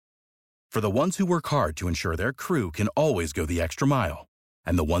For the ones who work hard to ensure their crew can always go the extra mile,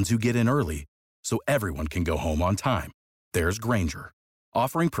 and the ones who get in early so everyone can go home on time, there's Grainger,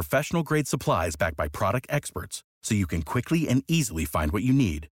 offering professional-grade supplies backed by product experts so you can quickly and easily find what you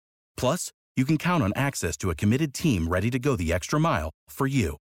need. Plus, you can count on access to a committed team ready to go the extra mile for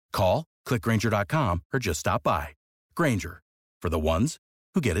you. Call, click Grainger.com, or just stop by. Grainger, for the ones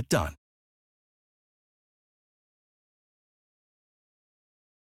who get it done.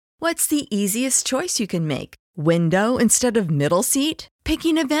 What's the easiest choice you can make? Window instead of middle seat?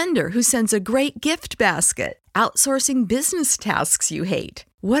 Picking a vendor who sends a great gift basket? Outsourcing business tasks you hate?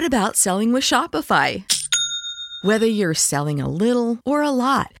 What about selling with Shopify? Whether you're selling a little or a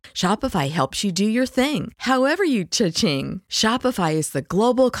lot, Shopify helps you do your thing, however you cha-ching. Shopify is the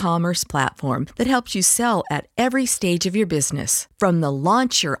global commerce platform that helps you sell at every stage of your business. From the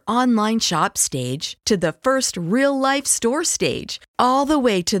launch your online shop stage to the first real-life store stage, all the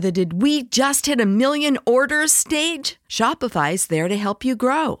way to the did we just hit a million orders stage. Shopify's there to help you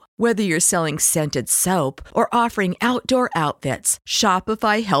grow. Whether you're selling scented soap or offering outdoor outfits,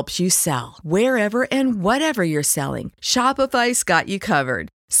 Shopify helps you sell. Wherever and whatever you're selling, Shopify's got you covered.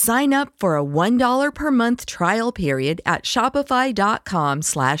 Sign up for a $1 per month trial period at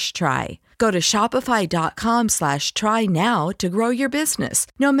shopify.com/try. Go to shopify.com/try now to grow your business,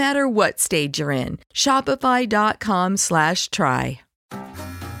 no matter what stage you're in. Shopify.com/try.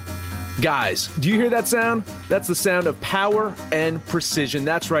 Guys, do you hear that sound? That's the sound of power and precision.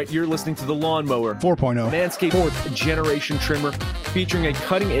 That's right, you're listening to the Lawnmower 4.0. Manscaped 4th generation trimmer featuring a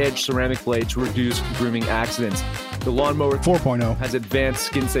cutting-edge ceramic blade to reduce grooming accidents. The Lawnmower 4.0 has advanced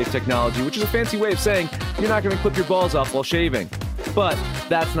skin-safe technology, which is a fancy way of saying you're not going to clip your balls off while shaving. But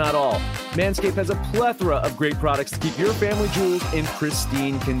that's not all. Manscaped has a plethora of great products to keep your family jewels in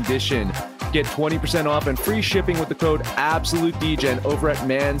pristine condition. Get 20% off and free shipping with the code AbsoluteDGen over at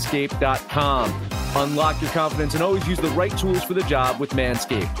manscaped.com. Unlock your confidence and always use the right tools for the job with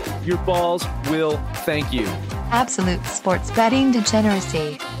Manscaped. Your balls will thank you. Absolute sports betting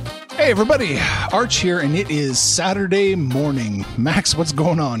degeneracy. Hey, everybody. Arch here, and it is Saturday morning. Max, what's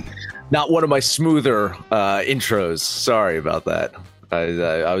going on? Not one of my smoother intros. Sorry about that.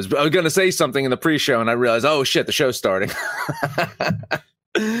 I was going to say something in the pre-show, and I realized, oh, shit, the show's starting.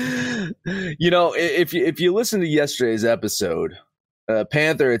 You know, if you listen to yesterday's episode,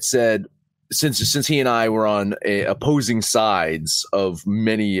 Panther had said, since he and I were on opposing sides of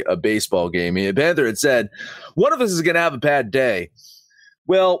many a baseball game, Panther had said, one of us is going to have a bad day.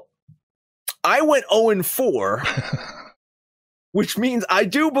 Well, I went 0-4, which means I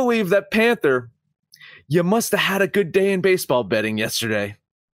do believe that, Panther, you must have had a good day in baseball betting yesterday.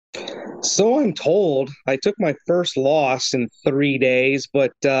 So I'm told. I took my first loss in 3 days,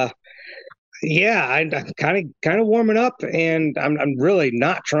 but yeah, I'm kind of warming up, and I'm really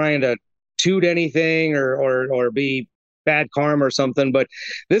not trying to toot anything or be bad karma or something. But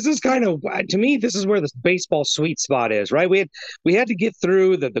this is kind of, to me, this is where the baseball sweet spot is, right? We had to get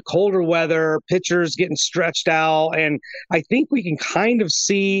through the colder weather, pitchers getting stretched out, and I think we can kind of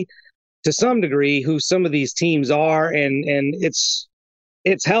see to some degree who some of these teams are, and it's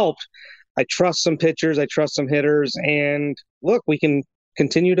helped. I trust some pitchers, I trust some hitters, and look, we can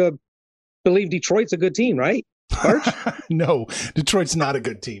continue to believe Detroit's a good team, right, Arch? No, Detroit's not a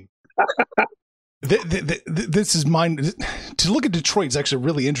good team. This is mine. To look at Detroit is actually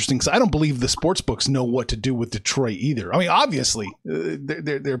really interesting because I don't believe the sports books know what to do with Detroit either. I mean, obviously,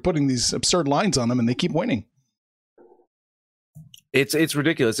 they're putting these absurd lines on them, and they keep winning. It's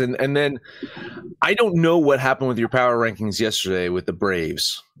ridiculous. And then I don't know what happened with your power rankings yesterday with the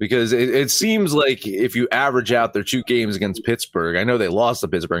Braves, because it seems like if you average out their 2 games against Pittsburgh, I know they lost the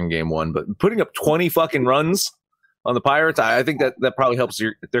Pittsburgh in game 1, but putting up 20 fucking runs on the Pirates, I think that probably helps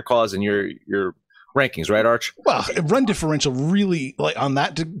their cause in your rankings, right, Arch? Well, run differential really, like, on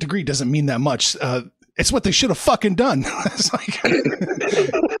that degree doesn't mean that much. It's what they should have fucking done. It's like...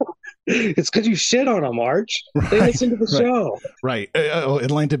 It's because you shit on them, Arch. They listen to the show. Right.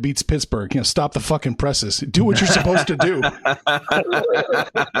 Atlanta beats Pittsburgh. Stop the fucking presses. Do what you're supposed to do.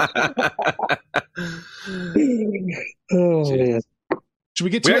 Oh, man. Should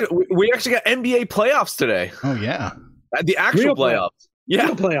we get to it? We actually got NBA playoffs today. Oh, yeah. The actual playoffs. Yeah.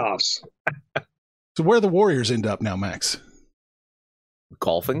 Real playoffs. So where the Warriors end up now, Max?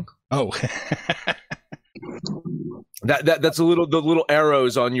 Golfing. Oh. That's the little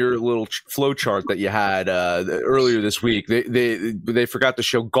arrows on your little flow chart that you had earlier this week. They forgot to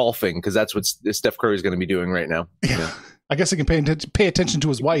show golfing because that's what Steph Curry is going to be doing right now. Yeah. I guess he can pay attention to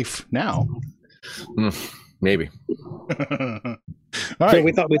his wife now. Maybe. All right. So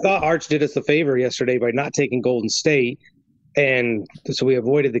we thought Arch did us a favor yesterday by not taking Golden State. And so we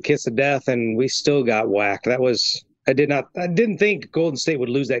avoided the kiss of death, and we still got whacked. I didn't think Golden State would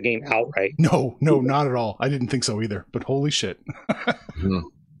lose that game outright. No, not at all. I didn't think so either, but holy shit.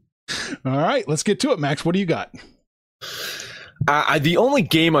 All right, let's get to it, Max. What do you got? The only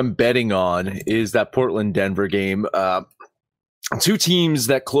game I'm betting on is that Portland-Denver game. Two teams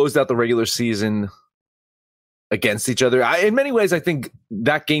that closed out the regular season against each other. In many ways, I think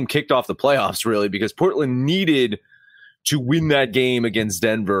that game kicked off the playoffs, really, because Portland needed to win that game against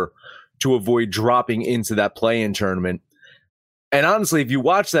Denver to avoid dropping into that play-in tournament. And honestly, if you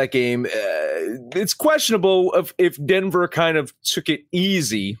watch that game, it's questionable if Denver kind of took it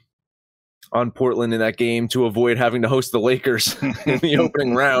easy on Portland in that game to avoid having to host the Lakers in the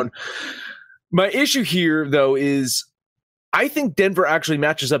opening round. My issue here, though, is I think Denver actually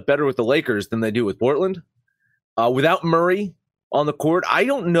matches up better with the Lakers than they do with Portland. Without Murray on the court, I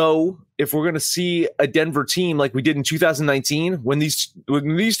don't know if we're going to see a Denver team like we did in 2019 when these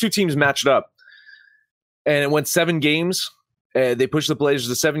two teams matched up and it went 7 games. They pushed the Blazers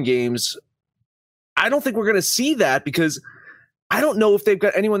to 7 games. I don't think we're going to see that because I don't know if they've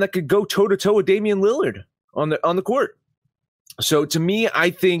got anyone that could go toe-to-toe with Damian Lillard on the court. So to me, I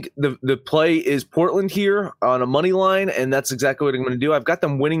think the play is Portland here on a money line, and that's exactly what I'm going to do. I've got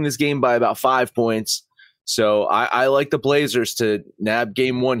them winning this game by about 5 points. So I like the Blazers to nab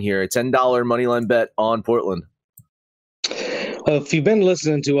game 1 here. A $10 money line bet on Portland. If you've been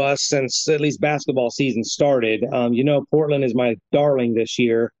listening to us since at least basketball season started, Portland is my darling this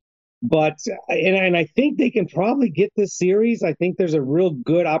year. But and I think they can probably get this series. I think there's a real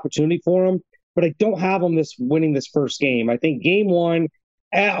good opportunity for them. But I don't have them winning this first game. I think game 1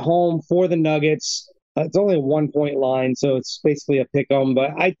 at home for the Nuggets. It's only a 1-point line, so it's basically a pick 'em.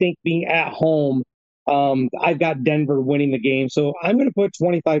 But I think being at home, I've got Denver winning the game. So I'm going to put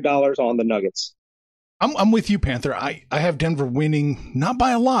 $25 on the Nuggets. I'm with you, Panther. I have Denver winning, not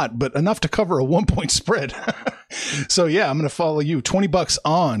by a lot, but enough to cover a 1-point spread. So, yeah, I'm going to follow you. $20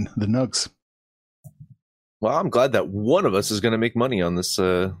 on the Nugs. Well, I'm glad that one of us is going to make money on this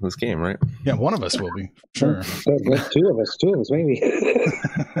game, right? Yeah, one of us will be. Sure. Two of us, maybe.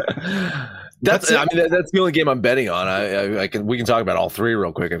 That's the only game I'm betting on. We can talk about all 3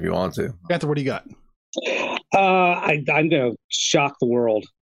 real quick if you want to. Panther, what do you got? I'm going to shock the world.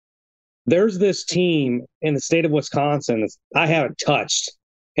 There's this team in the state of Wisconsin that I haven't touched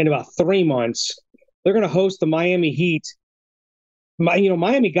in about 3 months. They're going to host the Miami Heat.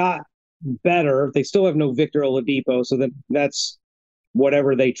 Miami got better. They still have no Victor Oladipo, so that's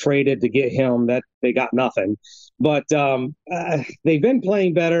whatever they traded to get him. That they got nothing. But they've been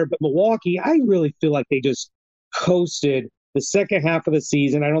playing better. But Milwaukee, I really feel like they just coasted the second half of the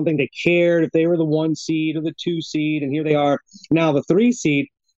season. I don't think they cared if they were the 1 seed or the 2 seed, and here they are now the 3 seed.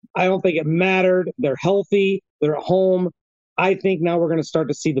 I don't think it mattered. They're healthy. They're at home. I think now we're going to start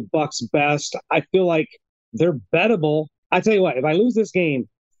to see the Bucks best. I feel like they're bettable. I tell you what, if I lose this game,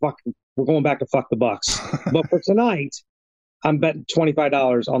 we're going back to fuck the Bucks. But for tonight, I'm betting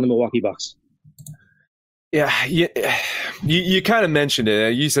 $25 on the Milwaukee Bucks. Yeah, you kind of mentioned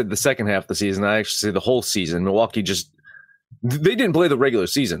it. You said the second half of the season. I actually say the whole season. Milwaukee they didn't play the regular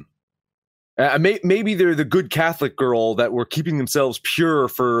season. Maybe they're the good Catholic girl that were keeping themselves pure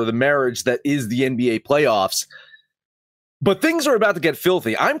for the marriage that is the NBA playoffs. But things are about to get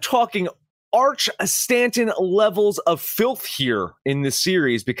filthy. I'm talking Arch Stanton levels of filth here in this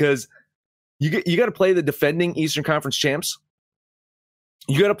series because you got to play the defending Eastern Conference champs.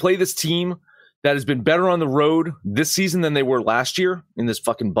 You got to play this team that has been better on the road this season than they were last year in this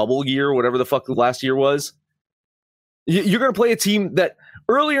fucking bubble year, whatever the fuck the last year was. You're going to play a team that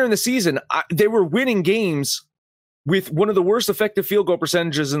earlier in the season, they were winning games with one of the worst effective field goal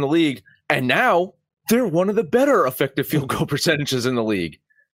percentages in the league. And now they're one of the better effective field goal percentages in the league.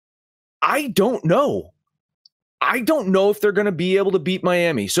 I don't know. I don't know if they're going to be able to beat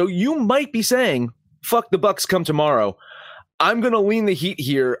Miami. So you might be saying, fuck the Bucks come tomorrow. I'm going to lean the Heat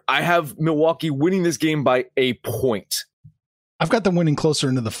here. I have Milwaukee winning this game by a point. I've got them winning closer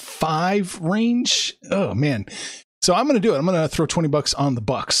into the 5 range. Oh, man. So I'm going to do it. I'm going to throw $20 on the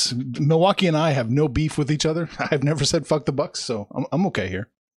Bucks. Milwaukee and I have no beef with each other. I've never said fuck the Bucks, so I'm okay here.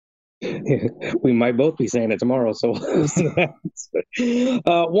 We might both be saying it tomorrow. So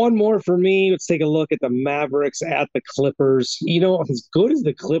one more for me. Let's take a look at the Mavericks at the Clippers. As good as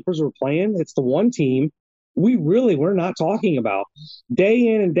the Clippers were playing, it's the one team we're not talking about. Day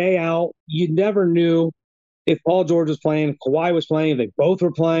in and day out, you never knew if Paul George was playing, if Kawhi was playing, if they both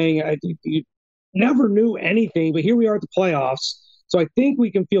were playing. You never knew anything, but here we are at the playoffs. So I think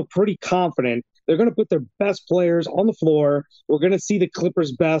we can feel pretty confident They're going to put their best players on the floor. We're going to see the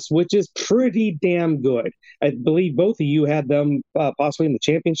Clippers' best, which is pretty damn good. I believe both of you had them possibly in the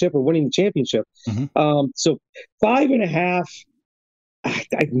championship or winning the championship. So 5.5.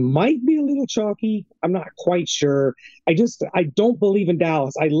 I might be a little chalky. I'm not quite sure. I don't believe in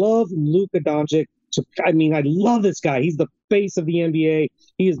Dallas. I love Luka Doncic. I love this guy. He's the face of the NBA.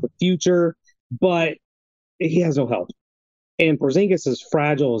 He is the future, but he has no help. And Porzingis is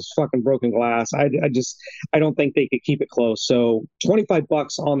fragile as fucking broken glass. I don't think they could keep it close. So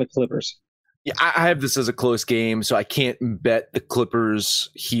 $25 on the Clippers. Yeah, I have this as a close game, so I can't bet the Clippers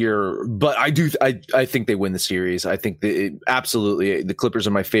here. But I think they win the series. I think absolutely the Clippers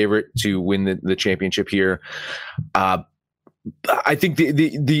are my favorite to win the championship here. I think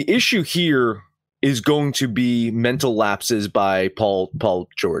the issue here is going to be mental lapses by Paul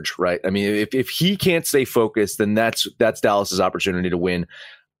George, right? I mean, if he can't stay focused, then that's Dallas's opportunity to win.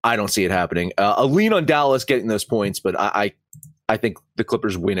 I don't see it happening. A lean on Dallas getting those points, but I think the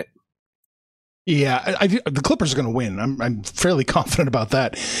Clippers win it. Yeah, the Clippers are going to win. I'm fairly confident about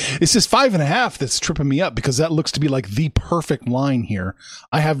that. It's just 5.5 that's tripping me up because that looks to be like the perfect line here.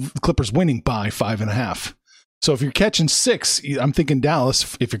 I have the Clippers winning by 5.5. So if you're catching 6, I'm thinking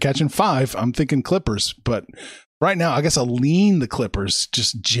Dallas. If you're catching 5, I'm thinking Clippers. But right now, I guess I'll lean the Clippers,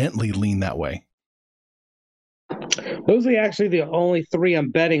 just gently lean that way. Those are actually the only 3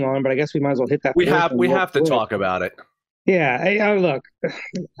 I'm betting on, but I guess we might as well hit that. We have to talk about it. Yeah, look,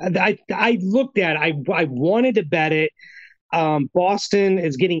 I looked at it. I wanted to bet it. Boston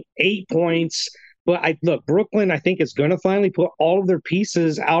is getting 8 points, but Brooklyn, I think, is going to finally put all of their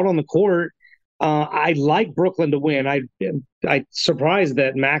pieces out on the court. I like Brooklyn to win. I surprised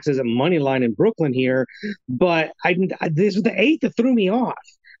that Max is a money line in Brooklyn here, but this was the 8 that threw me off.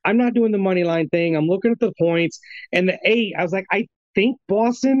 I'm not doing the money line thing. I'm looking at the points and the 8. I was like, I think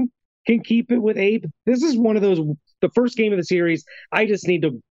Boston can keep it with 8. This is one of those. The first game of the series, I just need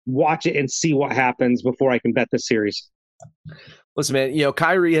to watch it and see what happens before I can bet the series. Listen, man,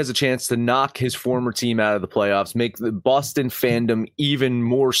 Kyrie has a chance to knock his former team out of the playoffs, make the Boston fandom even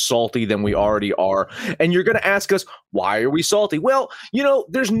more salty than we already are. And you're going to ask us, why are we salty? Well,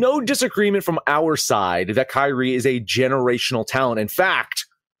 there's no disagreement from our side that Kyrie is a generational talent. In fact,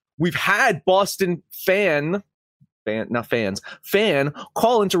 we've had Boston fan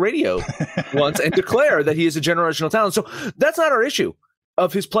call into radio once and declare that he is a generational talent. So that's not our issue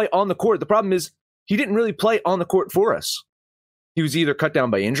of his play on the court. The problem is he didn't really play on the court for us. He was either cut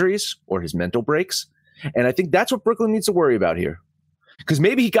down by injuries or his mental breaks. And I think that's what Brooklyn needs to worry about here. Because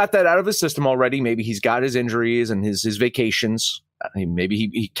maybe he got that out of his system already. Maybe he's got his injuries and his vacations.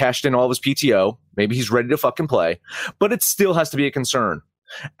 Maybe he cashed in all of his PTO. Maybe he's ready to fucking play. But it still has to be a concern,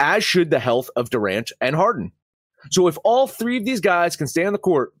 as should the health of Durant and Harden. So if all 3 of these guys can stay on the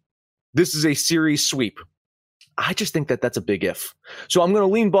court, this is a series sweep. I just think that that's a big if. So I'm going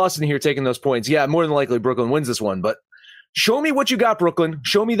to lean Boston here taking those points. Yeah, more than likely Brooklyn wins this one, but show me what you got, Brooklyn.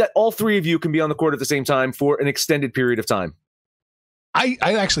 Show me that all 3 of you can be on the court at the same time for an extended period of time. I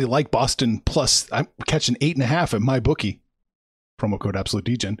actually like Boston plus. I'm catching 8.5 at my bookie. Promo code Absolute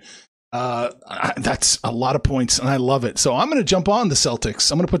DGen. That's a lot of points, and I love it. So I'm going to jump on the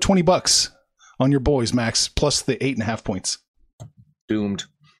Celtics. I'm going to put $20 on your boys, Max, plus the 8.5 points. Doomed.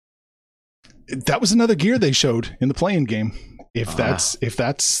 That was another gear they showed in the play-in game. If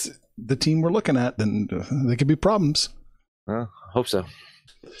that's the team we're looking at, then there could be problems. Hope so.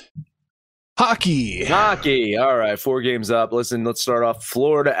 Hockey. All right, 4 games up. Listen, let's start off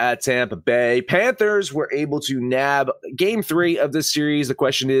Florida at Tampa Bay. Panthers were able to nab game 3 of this series. The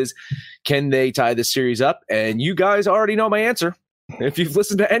question is, can they tie this series up? And you guys already know my answer. If you've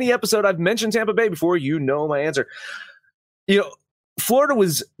listened to any episode I've mentioned Tampa Bay before, you know my answer. Florida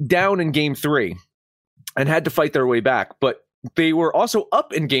was down in game 3 and had to fight their way back, but they were also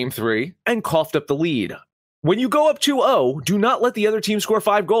up in game 3 and coughed up the lead. When you go up 2-0, do not let the other team score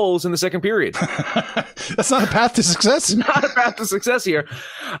 5 goals in the second period. That's not a path to success. Not a path to success here.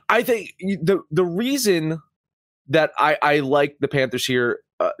 I think the reason that I like the Panthers here,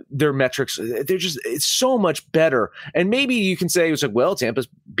 their metrics, it's so much better. And maybe you can say, it's like, well, Tampa's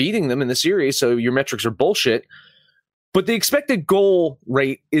beating them in the series, so your metrics are bullshit. But the expected goal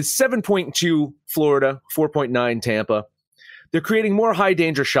rate is 7.2 Florida, 4.9 Tampa. They're creating more high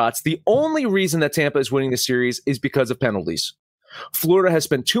danger shots. The only reason that Tampa is winning the series is because of penalties. Florida has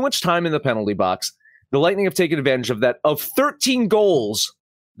spent too much time in the penalty box. The Lightning have taken advantage of that. Of 13 goals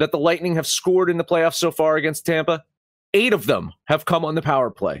that the Lightning have scored in the playoffs so far against Tampa, 8 of them have come on the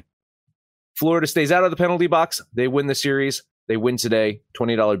power play. Florida stays out of the penalty box. They win the series. They win today.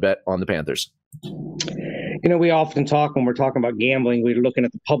 $20 bet on the Panthers. We often talk when we're talking about gambling, we're looking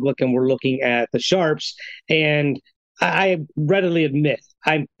at the public and we're looking at the sharps. And I readily admit,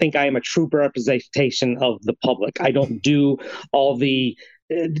 I think I am a true representation of the public. I don't do all the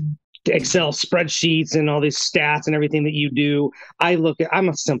Excel spreadsheets and all these stats and everything that you do. I'm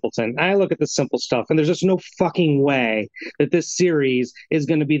a simpleton. I look at the simple stuff, and there's just no fucking way that this series is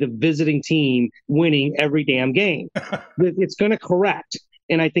going to be the visiting team winning every damn game. It's going to correct,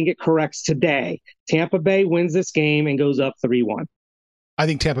 and I think it corrects today. Tampa Bay wins this game and goes up 3-1. I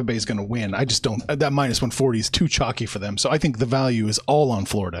think Tampa Bay is going to win. I just don't. That minus 140 is too chalky for them. So I think the value is all on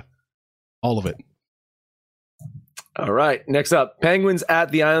Florida. All of it. All right. Next up, Penguins at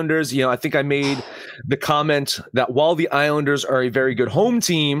the Islanders. I think I made the comment that while the Islanders are a very good home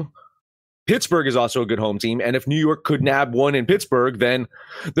team, Pittsburgh is also a good home team. And if New York could nab one in Pittsburgh, then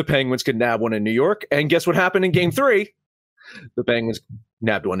the Penguins could nab one in New York. And guess what happened in Game 3? The Penguins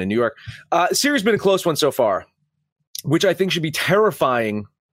nabbed one in New York. Series been a close one so far, which I think should be terrifying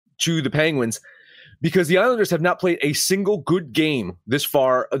to the Penguins because the Islanders have not played a single good game thus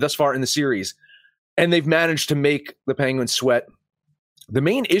far in the series. And they've managed to make the Penguins sweat. The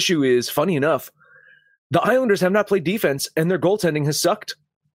main issue is, funny enough, the Islanders have not played defense and their goaltending has sucked.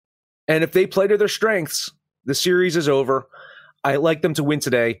 And if they play to their strengths, the series is over. I like them to win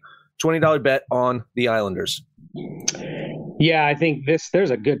today. $20 bet on the Islanders. Yeah, I think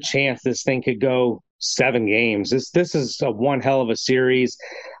there's a good chance this thing could go 7 games. This is one hell of a series.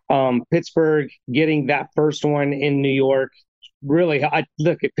 Pittsburgh getting that first one in New York. Really,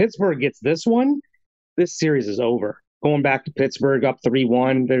 look, if Pittsburgh gets this one, this series is over. Going back to Pittsburgh up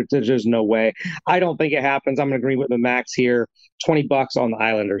 3-1, there's no way. I don't think it happens. I'm going to agree with the Max here. $20 on the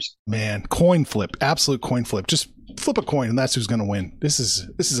Islanders. Man, coin flip, absolute coin flip. Just flip a coin, and that's who's going to win. This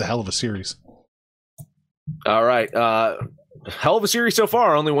is a hell of a series. All right, hell of a series so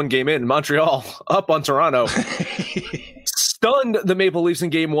far. Only one game in. Montreal up on Toronto. Stunned the Maple Leafs in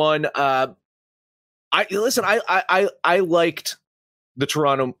Game 1. I liked the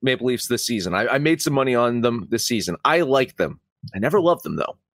Toronto Maple Leafs this season. I made some money on them this season. I like them. I never loved them,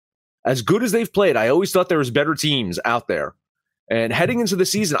 though. As good as they've played, I always thought there was better teams out there. And heading into the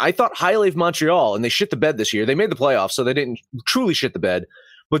season, I thought highly of Montreal, and they shit the bed this year. They made the playoffs, so they didn't truly shit the bed.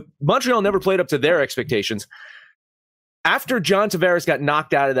 But Montreal never played up to their expectations. After John Tavares got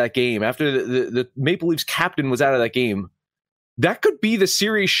knocked out of that game, after the Maple Leafs captain was out of that game, that could be the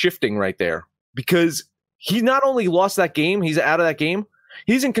series shifting right there. Because he not only lost that game, he's out of that game,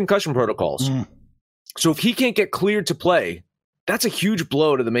 he's in concussion protocols. So if he can't get cleared to play, that's a huge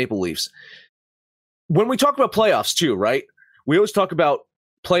blow to the Maple Leafs. When we talk about playoffs too, right? We always talk about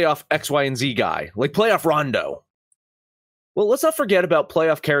playoff X, Y, and Z guy, like playoff Rondo. Well, let's not forget about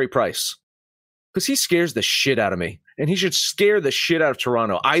playoff Carey Price, because he scares the shit out of me, and he should scare the shit out of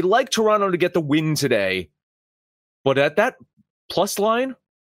Toronto. I like Toronto to get the win today, but at that plus line,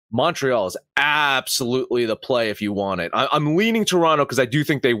 Montreal is absolutely the play if you want it. I'm leaning Toronto because I do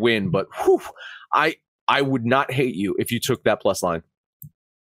think they win, but I would not hate you if you took that plus line.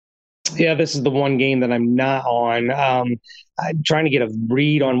 Yeah, this is the one game that I'm not on. I'm trying to get a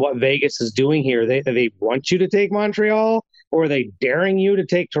read on what Vegas is doing here. They want you to take Montreal, or are they daring you to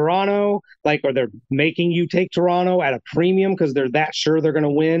take Toronto? Or they're making you take Toronto at a premium because they're that sure they're going to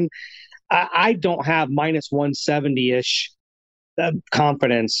win? I don't have minus 170-ish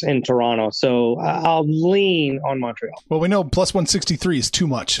confidence in Toronto, so I'll lean on Montreal. Well, we know plus 163 is too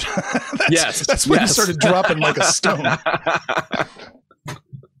much. That's when it started dropping like a stone.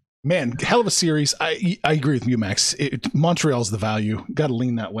 Man, hell of a series. I agree with you, Max. Montreal's the value. Got to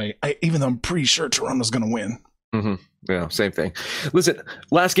lean that way. Even though I'm pretty sure Toronto's going to win. Mm-hmm. Yeah, same thing. Listen,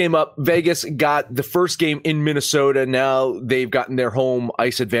 last game up, Vegas got the first game in Minnesota. Now they've gotten their home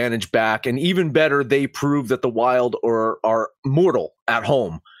ice advantage back. And even better, they prove that the Wild are mortal at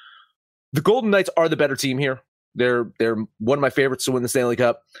home. The Golden Knights are the better team here. They're one of my favorites to win the Stanley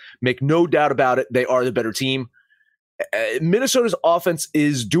Cup. Make no doubt about it. They are the better team. Minnesota's offense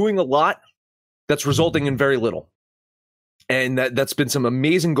is doing a lot that's resulting in very little. And that's been some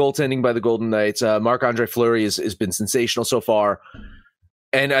amazing goaltending by the Golden Knights. Marc-Andre Fleury has been sensational so far.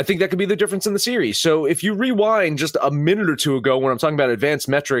 And I think that could be the difference in the series. So if you rewind just a minute or two ago when I'm talking about advanced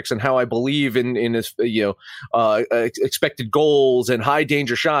metrics and how I believe in expected goals and high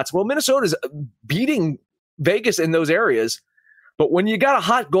danger shots, well, Minnesota's beating Vegas in those areas. But when you got a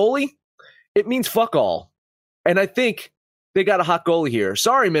hot goalie, it means fuck all. And I think they got a hot goalie here.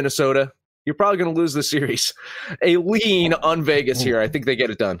 Sorry, Minnesota. You're probably going to lose the series. A lean on Vegas here. I think they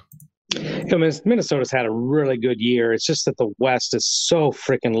get it done. Minnesota's had a really good year. It's just that the West is so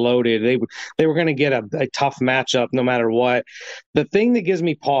freaking loaded. They were going to get a tough matchup no matter what. The thing that gives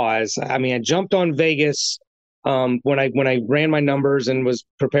me pause, I jumped on Vegas when I ran my numbers and was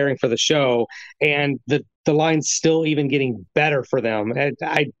preparing for the show, and the line's still even getting better for them. And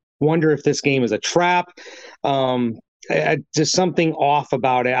I wonder if this game is a trap. Just something off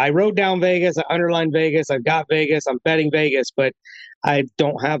about it. I wrote down Vegas, I underlined Vegas, I've got Vegas, I'm betting Vegas, but I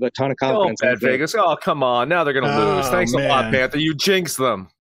don't have a ton of confidence. Don't bet Vegas. Oh, come on. Now they're going to lose. Thanks a lot, Panther. You jinxed them.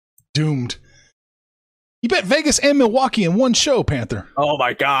 Doomed. You bet Vegas and Milwaukee in one show, Panther. Oh,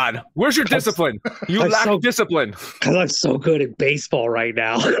 my God. Where's your discipline? You lack discipline. Because I'm so good at baseball right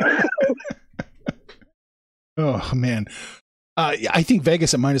now. Oh, man. I think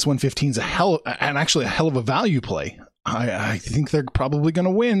Vegas at minus 115 is actually a hell of a value play. I think they're probably going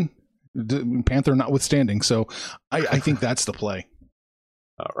to win, Panther notwithstanding. So I think that's the play.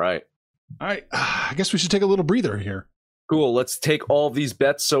 All right. I guess we should take a little breather here. Cool. Let's take all of these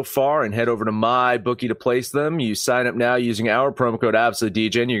bets so far and head over to MyBookie to place them. You sign up now using our promo code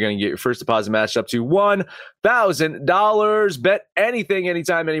AbsoluteDJ, and you're going to get your first deposit matched up to $1,000. Bet anything,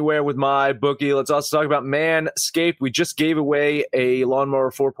 anytime, anywhere with MyBookie. Let's also talk about Manscaped. We just gave away a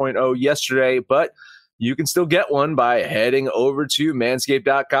Lawnmower 4.0 yesterday, but you can still get one by heading over to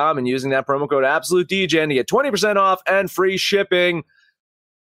manscaped.com and using that promo code AbsoluteDJ to get 20% off and free shipping.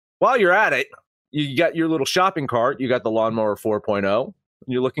 While you're at it, you got your little shopping cart. You got the Lawnmower 4.0. And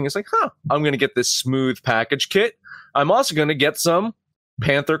you're looking, it's like, I'm going to get this smooth package kit. I'm also going to get some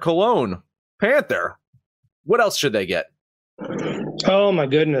Panther cologne. Panther. What else should they get? Oh, my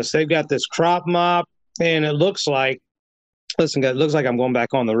goodness. They've got this crop mop, and it looks like, listen, guys, it looks like I'm going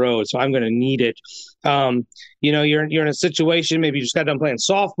back on the road, so I'm going to need it. You're in a situation, maybe you just got done playing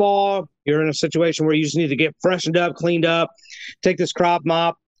softball. You're in a situation where you just need to get freshened up, cleaned up. Take this crop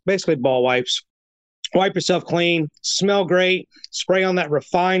mop, basically ball wipes. Wipe yourself clean, smell great, spray on that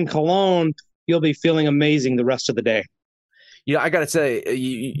refined cologne. You'll be feeling amazing the rest of the day. I got to say,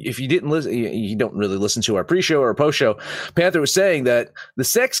 if you didn't listen, you don't really listen to our pre-show or post-show. Panther was saying that the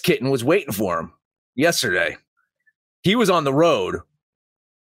sex kitten was waiting for him yesterday. He was on the road.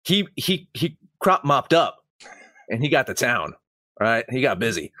 He crop mopped up, and he got to town. All right, he got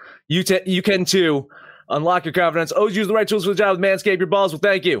busy. You can too. Unlock your confidence. Always use the right tools for the job with Manscaped. Your balls will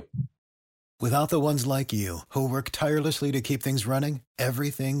thank you. Without the ones like you, who work tirelessly to keep things running,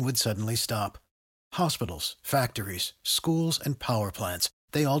 everything would suddenly stop. Hospitals, factories, schools, and power plants,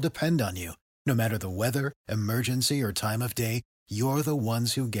 they all depend on you. No matter the weather, emergency, or time of day, you're the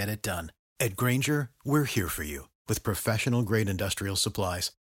ones who get it done. At Grainger, we're here for you with professional-grade industrial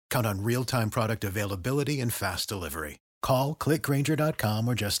supplies. Count on real-time product availability and fast delivery. Call, click Grainger.com,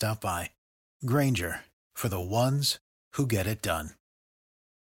 or just stop by. Grainger, for the ones who get it done.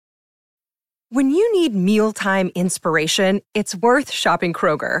 When you need mealtime inspiration, it's worth shopping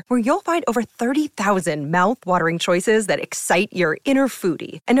Kroger, where you'll find over 30,000 mouth-watering choices that excite your inner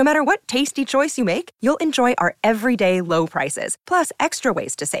foodie. And no matter what tasty choice you make, you'll enjoy our everyday low prices, plus extra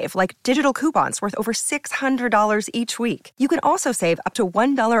ways to save, like digital coupons worth over $600 each week. You can also save up to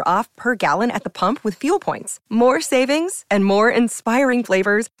 $1 off per gallon at the pump with fuel points. More savings and more inspiring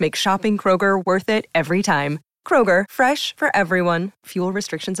flavors make shopping Kroger worth it every time. Kroger, fresh for everyone. Fuel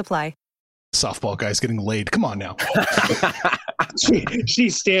restrictions apply. Softball guy's getting laid. Come on now.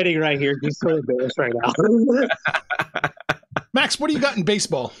 She's standing right here. She's so embarrassed right now. Max, what do you got in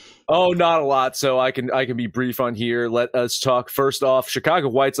baseball? Oh, not a lot. So I can be brief on here. Let us talk first off Chicago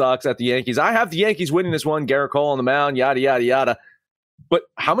White Sox at the Yankees. I have the Yankees winning this one. Garrett Cole on the mound, yada, yada, yada. But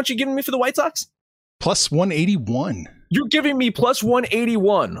how much are you giving me for the White Sox? Plus 181. You're giving me plus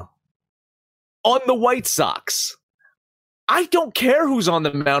 181 on the White Sox. I don't care who's on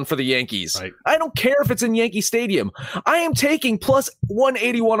the mound for the Yankees. Right. I don't care if it's in Yankee Stadium. I am taking plus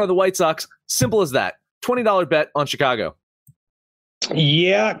 181 on the White Sox. Simple as that. $20 bet on Chicago.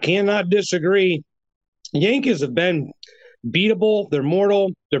 Yeah, cannot disagree. Yankees have been beatable. They're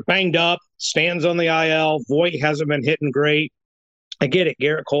mortal. They're banged up. Stan's on the IL. Voit hasn't been hitting great. I get it.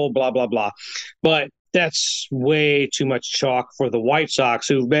 Garrett Cole, blah, blah, blah. But that's way too much chalk for the White Sox,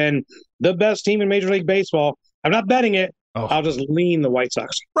 who've been the best team in Major League Baseball. I'm not betting it. Oh. I'll just lean the White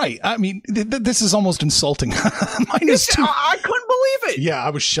Sox. Right. I mean, this is almost insulting. Minus two. I couldn't believe it. Yeah, I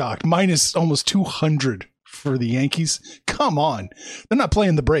was shocked. Minus almost 200 for the Yankees. Come on. They're not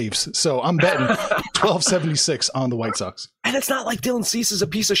playing the Braves. So I'm betting 1276 on the White Sox. And it's not like Dylan Cease is a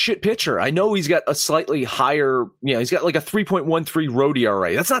piece of shit pitcher. I know he's got a slightly higher, he's got like a 3.13 road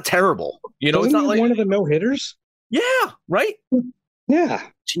ERA. That's not terrible. It's not like one of the no-hitters. Yeah, right? Yeah.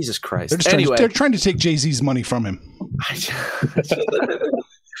 Jesus Christ. They're trying to take Jay-Z's money from him.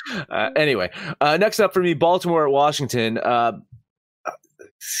 Anyway, next up for me, Baltimore at Washington.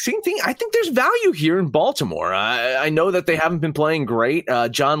 Same thing. I think there's value here in Baltimore. I know that they haven't been playing great.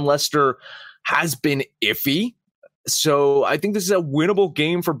 John Lester has been iffy. So I think this is a winnable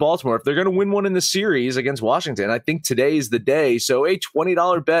game for Baltimore. If they're going to win one in the series against Washington, I think today is the day. So a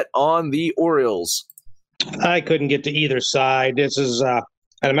 $20 bet on the Orioles. I couldn't get to either side. This is, and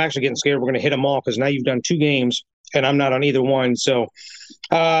I'm actually getting scared we're going to hit them all because now you've done 2 games and I'm not on either one. So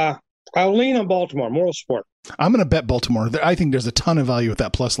I'll lean on Baltimore. Moral support. I'm going to bet Baltimore. I think there's a ton of value with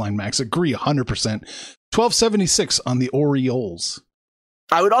that plus line, Max. Agree 100%. 1276 on the Orioles.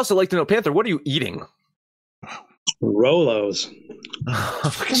 I would also like to know, Panther, what are you eating? Rolos.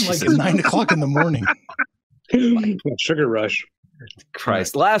 Like at 9 o'clock in the morning. Sugar rush.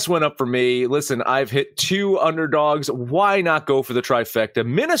 Christ. Last one up for me. Listen, I've hit 2 underdogs. Why not go for the trifecta?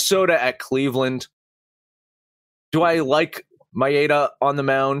 Minnesota at Cleveland. Do I like Maeda on the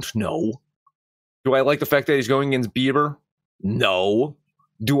mound? No. Do I like the fact that he's going against Bieber? No.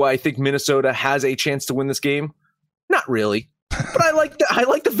 Do I think Minnesota has a chance to win this game? Not really. But I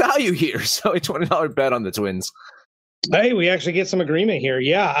like the value here. So a $20 bet on the Twins. Hey, we actually get some agreement here.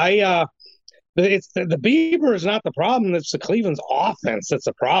 Yeah, it's the Bieber is not the problem. It's the Cleveland's offense that's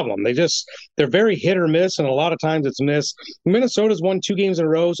the problem. They're very hit or miss, and a lot of times it's miss. Minnesota's won 2 games in a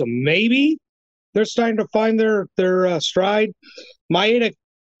row, so maybe they're starting to find their stride. Maeda,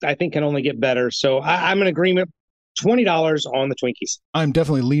 I think, can only get better. So I'm in agreement. $20 on the Twinkies. I'm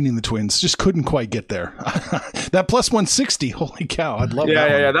definitely leaning the Twins. Just couldn't quite get there. That plus 160. Holy cow. I'd love that.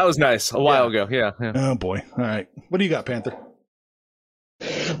 Yeah. That was nice. A while ago. Yeah. Oh, boy. All right. What do you got, Panther?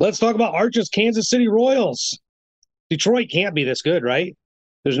 Let's talk about Arch's Kansas City Royals. Detroit can't be this good, right?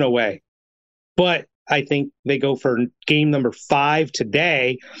 There's no way. But I think they go for game number 5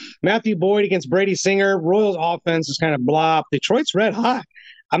 today. Matthew Boyd against Brady Singer. Royals offense is kind of blah. Detroit's red hot.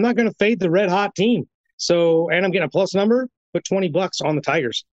 I'm not going to fade the red hot team. So, and I'm getting a plus number, put $20 on the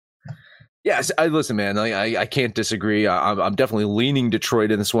Tigers. Yes, listen, man. I can't disagree. I'm definitely leaning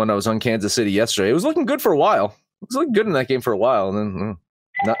Detroit in this one. I was on Kansas City yesterday. It was looking good for a while. It was looking good in that game for a while, and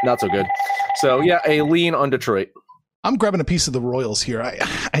then not so good. So yeah, a lean on Detroit. I'm grabbing a piece of the Royals here.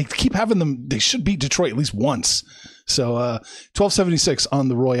 I keep having them. They should beat Detroit at least once. So 1276 on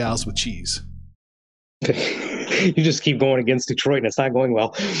the Royals with cheese. You just keep going against Detroit, and it's not going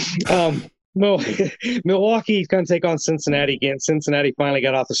well. Milwaukee's going to take on Cincinnati again. Cincinnati finally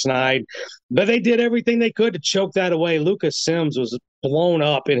got off the schneid, but they did everything they could to choke that away. Lucas Sims was blown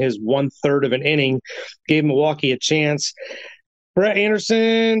up in his 1/3 of an inning, gave Milwaukee a chance. Brett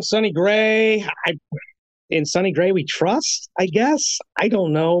Anderson, Sonny Gray. In Sonny Gray, we trust, I guess. I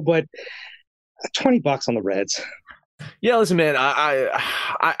don't know, but $20 on the Reds. Yeah, listen, man,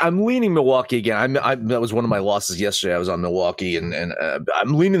 I'm leaning Milwaukee again. That was one of my losses yesterday. I was on Milwaukee, and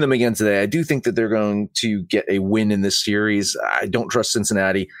I'm leaning them again today. I do think that they're going to get a win in this series. I don't trust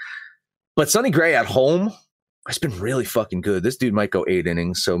Cincinnati. But Sonny Gray at home has been really fucking good. This dude might go 8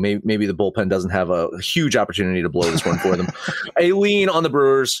 innings, so maybe the bullpen doesn't have a huge opportunity to blow this one for them. A lean on the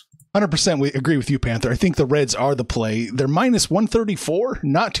Brewers. 100% we agree with you, Panther. I think the Reds are the play. They're minus 134,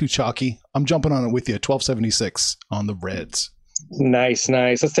 not too chalky. I'm jumping on it with you. 1276 on the Reds. Nice.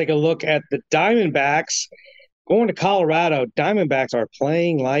 Let's take a look at the Diamondbacks. Going to Colorado, Diamondbacks are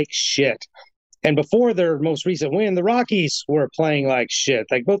playing like shit. And before their most recent win, the Rockies were playing like shit.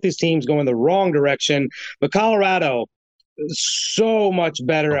 Like both these teams go in the wrong direction. But Colorado is so much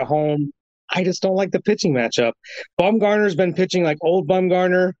better at home. I just don't like the pitching matchup. Bumgarner's been pitching like old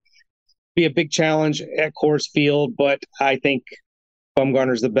Bumgarner. Be a big challenge at Coors Field, but I think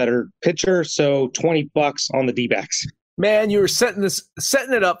Bumgarner's the better pitcher. So $20 on the D-backs. Man, you were setting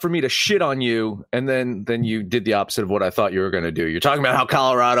it up for me to shit on you, and then you did the opposite of what I thought you were going to do. You're talking about how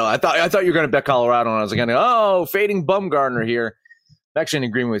Colorado. I thought you were going to bet Colorado, and I was like, fading Bumgarner here. I'm actually in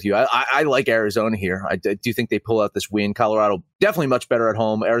agreement with you. I like Arizona here. I do think they pull out this win. Colorado definitely much better at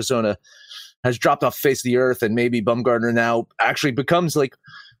home. Arizona has dropped off the face of the earth, and maybe Bumgarner now actually becomes like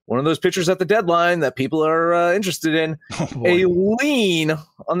one of those pitchers at the deadline that people are interested in. A lean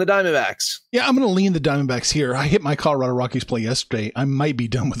on the Diamondbacks. Yeah, I'm going to lean the Diamondbacks here. I hit my Colorado Rockies play yesterday. I might be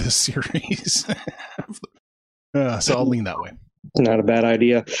done with this series. So I'll lean that way. Not a bad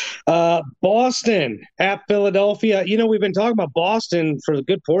idea. Boston at Philadelphia. You know, we've been talking about Boston for a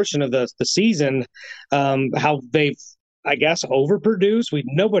good portion of the season, how they've, I guess, overproduced.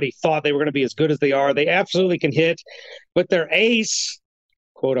 Nobody thought they were going to be as good as they are. They absolutely can hit, but their ace,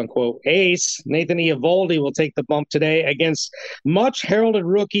 quote-unquote ace, Nathan Eovaldi, will take the bump today against much-heralded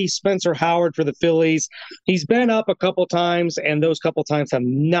rookie Spencer Howard for the Phillies. He's been up a couple times, and those couple times have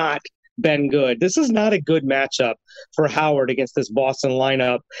not been good. This is not a good matchup for Howard against this Boston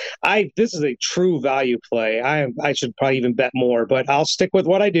lineup. This is a true value play. I should probably even bet more, but I'll stick with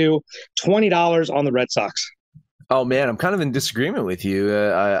what I do. $20 on the Red Sox. Oh man, I'm kind of in disagreement with you.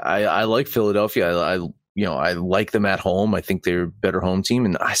 I like Philadelphia. I like them at home. I think they're a better home team,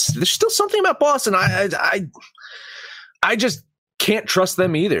 and there's still something about Boston. I just can't trust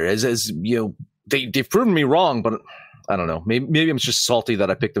them either. As you know, they've proven me wrong, but I don't know. Maybe I'm just salty that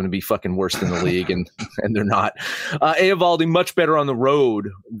I picked them to be fucking worse than the league, and they're not. Eovaldi much better on the road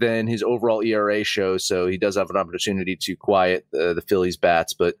than his overall ERA shows, so he does have an opportunity to quiet the Phillies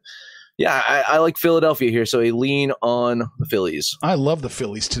bats. But yeah, I like Philadelphia here, so a lean on the Phillies. I love the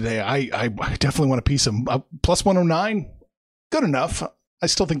Phillies today. I definitely want a piece of them. Plus 109, good enough. I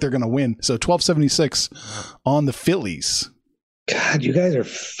still think they're going to win. So 1276 on the Phillies. God, you guys are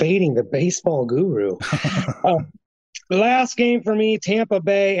fading the baseball guru. The last game for me, Tampa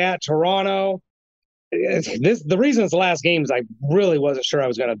Bay at Toronto. The reason it's the last game is I really wasn't sure I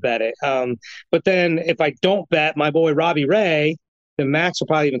was going to bet it. But then if I don't bet my boy Robbie Ray, then Max will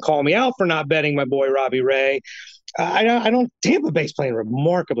probably even call me out for not betting my boy Robbie Ray. Tampa Bay's playing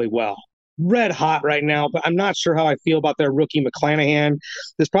remarkably well. Red hot right now, but I'm not sure how I feel about their rookie McClanahan.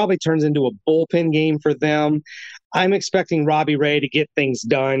 This probably turns into a bullpen game for them. I'm expecting Robbie Ray to get things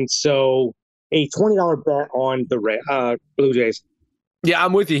done. So a $20 bet on the Blue Jays. Yeah,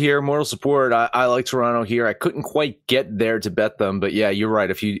 I'm with you here. Moral support. I like Toronto here. I couldn't quite get there to bet them, but yeah, you're right.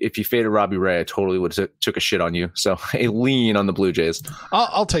 If you faded Robbie Ray, I totally would have took a shit on you. So a lean on the Blue Jays.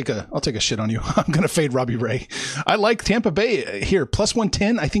 I'll take a shit on you. I'm gonna fade Robbie Ray. I like Tampa Bay here. Plus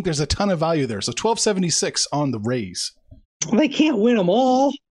 110. I think there's a ton of value there. So 1276 on the Rays. They can't win them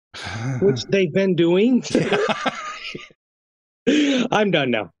all, which they've been doing. I'm done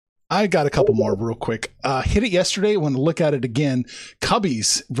now. I got a couple more real quick. Hit it yesterday. I want to look at it again.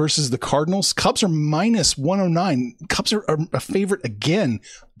 Cubbies versus the Cardinals. Cubs are minus 109. Cubs are a favorite again.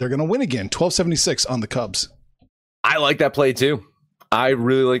 They're going to win again. 1276 on the Cubs. I like that play too. I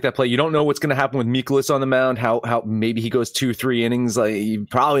really like that play. You don't know what's going to happen with Mikolas on the mound. How maybe he goes 2-3 innings. Like, you're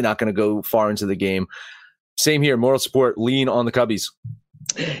probably not going to go far into the game. Same here. Moral support. Lean on the Cubbies.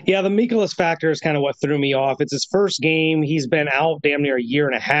 Yeah, the Mikolas factor is kind of what threw me off. It's his first game. He's been out damn near a year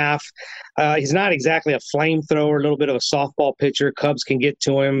and a half. He's not exactly a flamethrower, a little bit of a softball pitcher. Cubs can get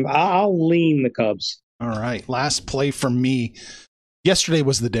to him. I'll lean the Cubs. All right. Last play for me. Yesterday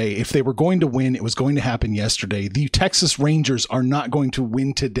was the day. If they were going to win, it was going to happen yesterday. The Texas Rangers are not going to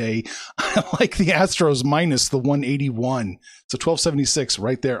win today. I like the Astros minus the 181. So 1276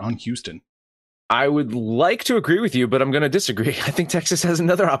 right there on Houston. I would like to agree with you, but I'm going to disagree. I think Texas has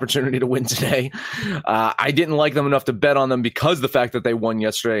another opportunity to win today. I didn't like them enough to bet on them because of the fact that they won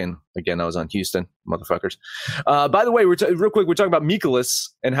yesterday. And again, I was on Houston, motherfuckers. By the way, real quick, we're talking about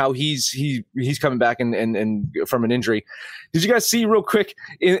Mikolas and how he's coming back and from an injury. Did you guys see real quick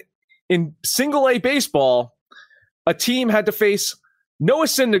in single A baseball, a team had to face Noah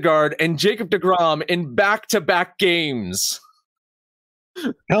Syndergaard and Jacob deGrom in back-to-back games?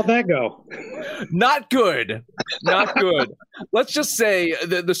 How'd that go? Not good. Not good. Let's just say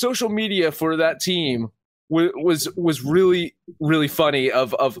the social media for that team was really, really funny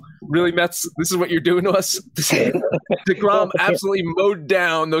of really, Mets, this is what you're doing to us? DeGrom absolutely mowed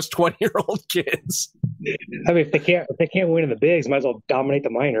down those 20-year-old kids. I mean, if they can't win in the bigs, might as well dominate the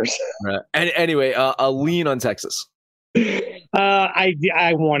minors. Right. And anyway, a lean on Texas.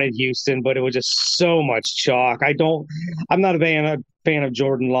 I wanted Houston, but it was just so much chalk. I'm not a fan of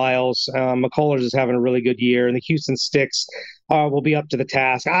Jordan Lyles. McCullers is having a really good year, and the Houston Sticks will be up to the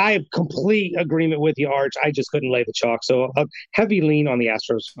task. I have complete agreement with you, Arch. I just couldn't lay the chalk, so a heavy lean on the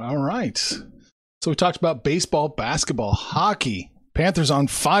Astros. All right. So we talked about baseball, basketball, hockey. Panthers on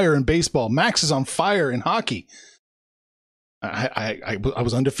fire in baseball. Max is on fire in hockey. I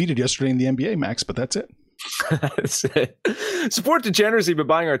was undefeated yesterday in the NBA, Max, but that's it. That's it. Support Degeneracy by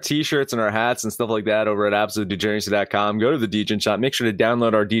buying our t-shirts and our hats and stuff like that over at absolutedegeneracy.com. Go to the Degen shop. Make sure to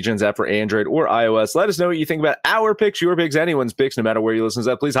download our Degens app for Android or iOS. Let us know what you think about our picks, your picks, anyone's picks, no matter where you listen to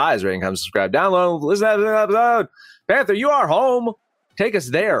that. Please highest rating, comment, subscribe, download, listen to that episode. Panther, you are home. Take us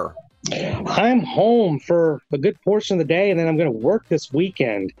there. I'm home for a good portion of the day, and then I'm going to work this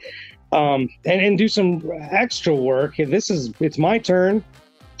weekend and do some extra work. It's my turn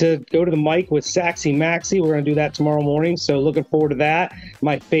to go to the mic with Saxy Maxi. We're going to do that tomorrow morning, so looking forward to that.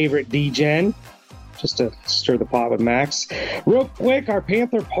 My favorite Degen, just to stir the pot with Max. Real quick, our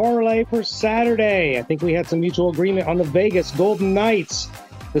Panther parlay for Saturday. I think we had some mutual agreement on the Vegas Golden Knights,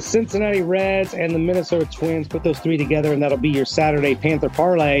 the Cincinnati Reds, and the Minnesota Twins. Put those three together, and that'll be your Saturday Panther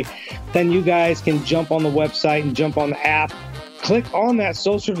parlay. Then you guys can jump on the website and jump on the app. Click on that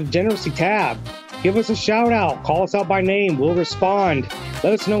Social Degeneracy tab. Give us a shout out. Call us out by name. We'll respond.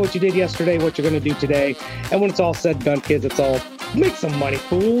 Let us know what you did yesterday, what you're going to do today. And when it's all said and done, kids, it's all Make some money,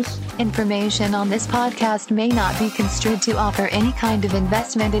 fools. Information on this podcast may not be construed to offer any kind of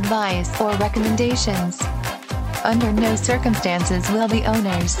investment advice or recommendations. Under no circumstances will the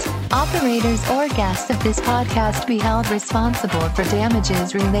owners, operators, or guests of this podcast be held responsible for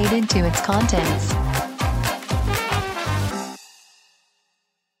damages related to its contents.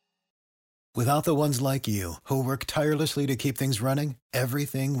 Without the ones like you, who work tirelessly to keep things running,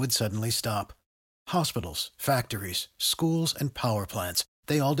 everything would suddenly stop. Hospitals, factories, schools, and power plants,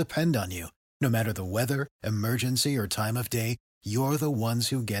 they all depend on you. No matter the weather, emergency, or time of day, you're the ones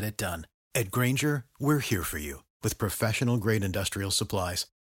who get it done. At Grainger, we're here for you with professional-grade industrial supplies.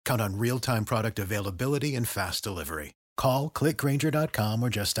 Count on real-time product availability and fast delivery. Call, click Grainger.com, or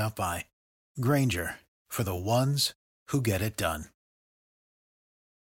just stop by. Grainger, for the ones who get it done.